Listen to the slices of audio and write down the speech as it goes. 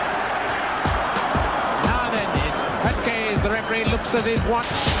referee looks at his watch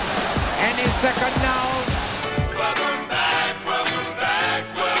and his second now. Welcome back, welcome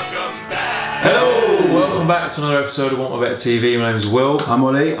back, welcome back. Hello, welcome back to another episode of Want My Better TV. My name is Will. I'm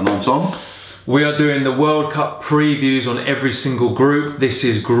Ollie. And I'm Tom. We are doing the World Cup previews on every single group. This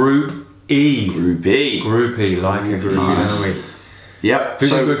is Group E. Group E. Group E, like a group E, don't we? Yep.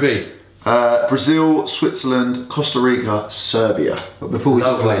 Who's in Group E? Brazil, Switzerland, Costa Rica, Serbia. But before we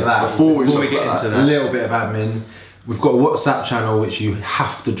talk Lovely. about that, Before we get into a that, little bit of admin. We've got a WhatsApp channel which you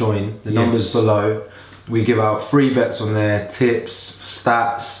have to join. The number's below. We give out free bets on there, tips,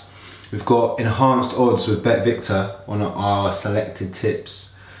 stats. We've got enhanced odds with Bet Victor on our selected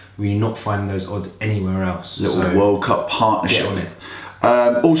tips. We not find those odds anywhere else. Little So World Cup partnership. get on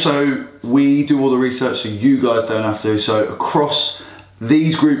it. Also, we do all the research so you guys don't have to. So across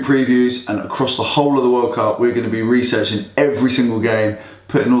these group previews and across the whole of the World Cup, we're going to be researching every single game,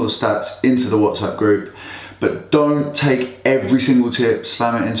 putting all the stats into the WhatsApp group. But don't take every single tip,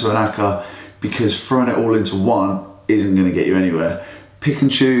 slam it into an ACCA, because throwing it all into one isn't going to get you anywhere. Pick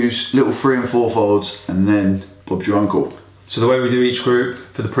and choose, little 3 and 4 folds, and then Bob's your uncle. So the way we do each group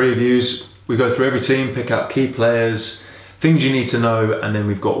for the previews, we go through every team, pick out key players, things you need to know, and then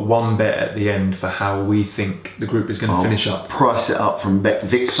we've got one bet at the end for how we think the group is going to finish up. Price it up from Bet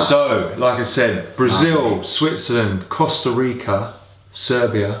Victor. So, like I said, Brazil, Switzerland, Costa Rica,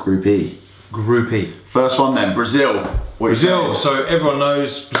 Serbia, Group E. Group E. First one then, Brazil. What are you Brazil, saying? so everyone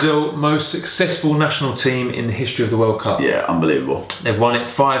knows Brazil, most successful national team in the history of the World Cup. Yeah, unbelievable. They've won it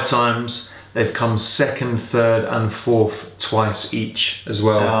 5 times. They've come 2nd, 3rd and 4th twice each as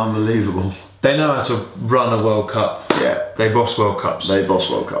well. Yeah, unbelievable. They know how to run a World Cup. Yeah. They boss World Cups. They boss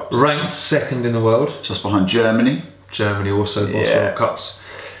World Cups. Ranked 2nd in the world. Just behind Germany. Germany also boss Yeah. World Cups.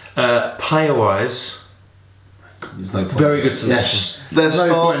 Player-wise, There's no point. very good selection. Their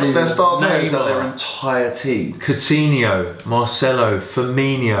star players are Neymar. their entire team. Coutinho, Marcelo,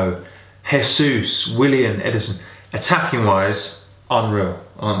 Firmino, Jesus, Willian, Edison. Attacking wise, unreal.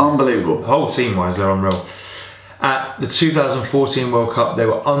 Unbelievable. Whole team wise, they're unreal. At the 2014 World Cup, they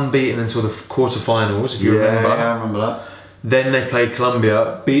were unbeaten until the quarterfinals, if you remember. Yeah, I remember that. Then they played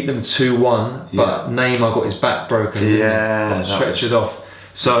Colombia, beat them 2-1, but Neymar got his back broken. didn't he? Yeah, Got that stretched was- it off.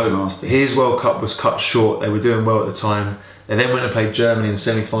 So nasty. his World Cup was cut short. They were doing well at the time. They then went and played Germany in the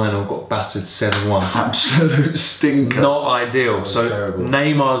semi-final, got battered 7-1. Absolute stinker. Not ideal. So terrible.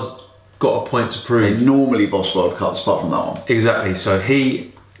 Neymar's got a point to They prove. normally boss World Cups apart from that one. Exactly. So I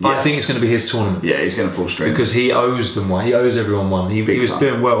think it's going to be his tournament. Yeah, he's going to pull strings. Because he owes them one. He owes everyone one. He Big was time.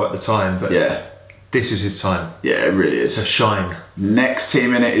 doing well at the time, but yeah, this is his time it really is. to shine. Next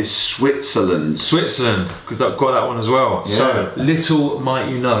team in it is Switzerland. Switzerland, got that one as well. Yeah. So, little might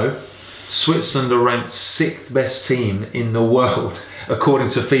you know, Switzerland are ranked 6th best team in the world, according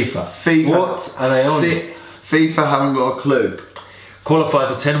to FIFA. FIFA. What are they on? 6th. FIFA haven't got a clue.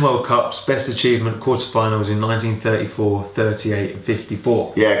 Qualified for 10 World Cups, best achievement, quarterfinals in 1934, 38 and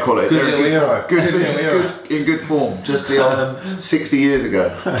 54. Yeah, call it. Good They're little era. Good, Good little era. in good form. Just the old 60 years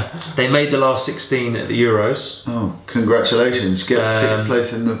ago. They made the last 16 at the Euros. Oh, congratulations. Get to 6th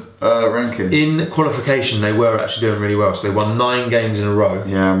place in the ranking. In qualification, they were actually doing really well. So they won 9 games in a row.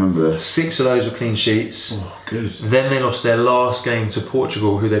 Yeah, I remember this. 6 of those were clean sheets. Oh, good. Then they lost their last game to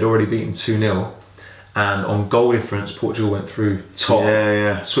Portugal, who they'd already beaten 2-0. And on goal difference, Portugal went through top.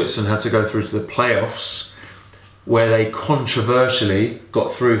 Yeah. Switzerland had to go through to the playoffs, where they controversially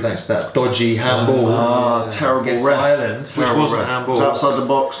got through thanks to that dodgy handball Terrible against ref. Ireland, Terrible which wasn't ref. handball. It was outside the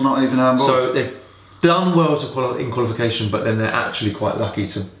box, not even handball. So they've done well in qualification, but then they're actually quite lucky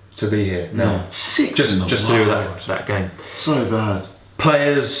to be here now. Sixth Just in the to do world. that game. So bad.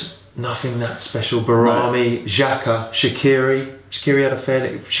 Players, nothing that special. Barami, Xhaka, Shaqiri.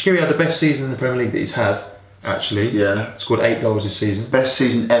 Shaqiri had the best season in the Premier League that he's had, actually. Yeah. Scored 8 goals this season Best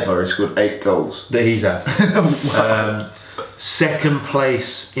season ever. He scored 8 goals. that he's had. 2nd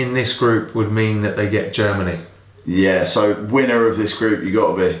place in this group would mean that they get Germany. Yeah, so winner of this group, you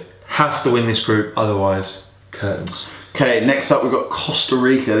got to be. Have to win this group, otherwise curtains. Okay, next up we've got Costa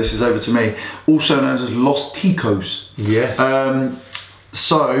Rica. This is over to me. Also known as Los Ticos. Yes.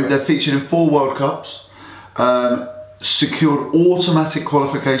 So they're featured in 4 World Cups. Secured automatic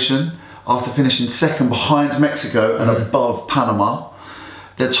qualification after finishing 2nd behind Mexico and above Panama.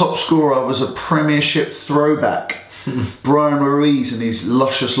 Their top scorer was a Premiership throwback, Brian Ruiz, and his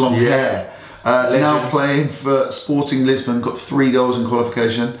luscious long hair. Now Legend. playing for Sporting Lisbon, got 3 goals in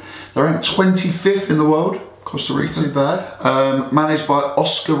qualification. They're ranked 25th in the world, Costa Rica. Too bad. Managed by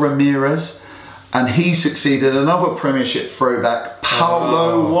Oscar Ramirez, and he succeeded another Premiership throwback,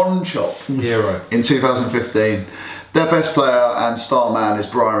 Paulo Wanchope, Hero. in 2015. Their best player and star man is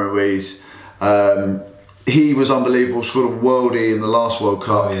Brian Ruiz. he was unbelievable, scored a worldie in the last World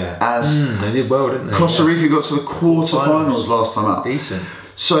Cup. Oh, yeah. As They did well, didn't they? Costa Rica got to the quarterfinals last time out. Decent.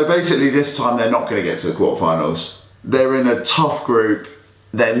 So basically, this time they're not going to get to the quarterfinals. They're in a tough group.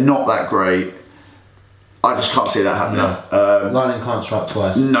 They're not that great. I just can't see that happening. Lightning can't strike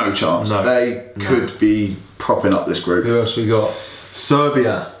twice. No chance. No. They could be propping up this group. Who else we got?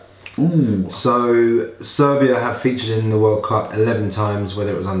 Serbia. Ooh. So Serbia have featured in the World Cup 11 times,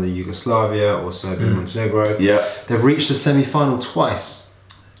 whether it was under Yugoslavia or Serbia and Montenegro. Yeah. They've reached the semi-final twice.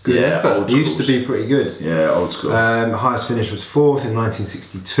 Yeah, old It used to schools. be pretty good. Yeah, old school. Highest finish was 4th in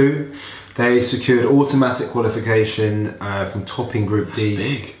 1962. They secured automatic qualification from topping Group D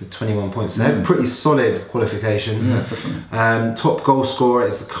big. with 21 points. So they had pretty solid qualification. Yeah, definitely. Top goal scorer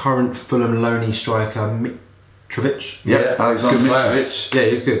is the current Fulham loanee striker Mitrovic. Yep, Yeah, Alexander good player. Mitrovic. Yeah,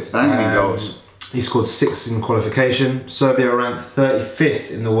 he's good. Banging goals. He scored 6 in qualification. Serbia are ranked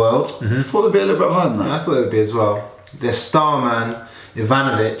 35th in the world. Thought they'd be a little bit higher than I that. thought it would be as well. Their star man,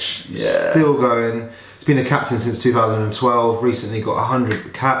 Ivanovic, Yeah. still going. He's been a captain since 2012. Recently got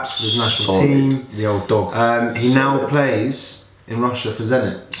 100 caps for his national Solid. team. The old dog. He now Solid. plays in Russia for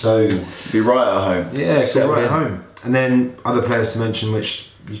Zenit. So Be right at home. yeah, it's Settled right in. at home. And then other players to mention, which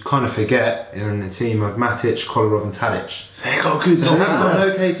you kind of forget in the team, like Matic, Kolarov, and Tadic. They got a good So team. they've got an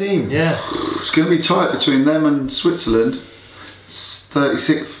okay team. Yeah. It's going to be tight between them and Switzerland.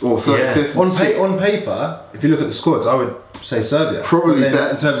 36th or 35th. On, and 6th. on paper, if you look at the squads, I would say Serbia. Probably But then better.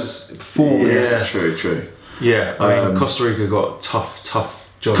 in terms of form. Yeah. True. Yeah. I mean, Costa Rica got tough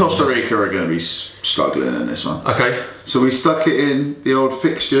job. Costa Rica are going to be struggling in this one. Okay. So we stuck it in the old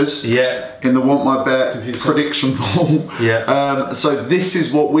fixtures. Yeah. In the Want My Bet Computer. prediction poll. Yeah. So this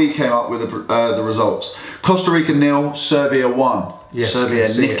is what we came up with the results. Costa Rica 0, Serbia 1. Yes, Serbia I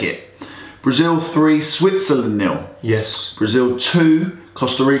can see nick it. Brazil 3, Switzerland 0. Yes. Brazil 2,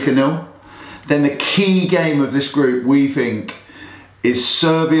 Costa Rica 0. Then the key game of this group, we think, is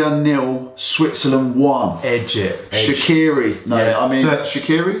Serbia 0, Switzerland 1. Edge it. Shaqiri. No, Yeah. I mean Third-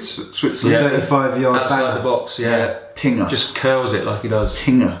 Shaqiri, Switzerland. Yeah. 35-yard Outside banger. the box. Yeah. Yeah. Pinger. Just curls it like he does.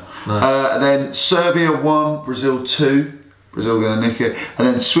 Pinger. Nice. And then Serbia 1, Brazil 2. Brazil going to nick it. And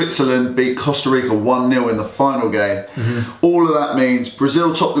then Switzerland beat Costa Rica 1-0 in the final game. All of that means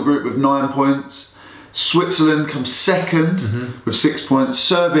Brazil topped the group with 9 points. Switzerland comes second with 6 points.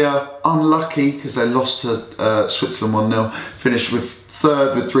 Serbia, unlucky because they lost to Switzerland 1-0, finished with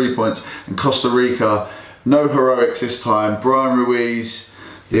third with 3 points. And Costa Rica, no heroics this time. Brian Ruiz,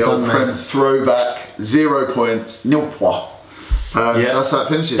 the old Done, Prem mate. throwback, 0 points, nil points. So that's how it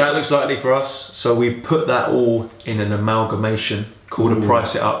finishes. That looks likely for us. So we put that all in an amalgamation called a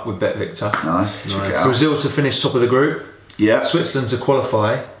Price It Up with BetVictor. Nice. Check it out. Brazil to finish top of the group. Yeah. Switzerland to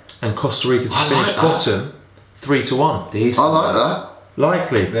qualify. And Costa Rica to I finish like that. bottom. 3-1. Decent. I like that.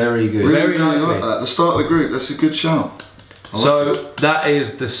 Likely. Very good. Really, Very really likely. like that. The start of the group, that's a good shout. So that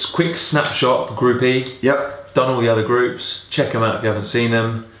is the quick snapshot for Group E. Yep. Done all the other groups. Check them out if you haven't seen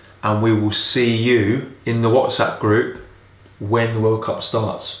them. And we will see you in the WhatsApp group when the World Cup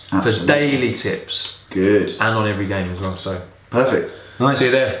starts. Absolutely. For daily tips. Good. And on every game as well. So Perfect. Nice. see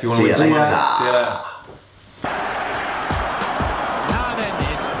you there if you want to See win ya some money. later. See you later. Now then,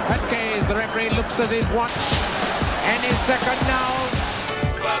 Petke, the referee looks at his watch. And his second now.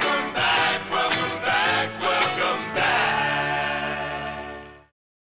 Welcome back.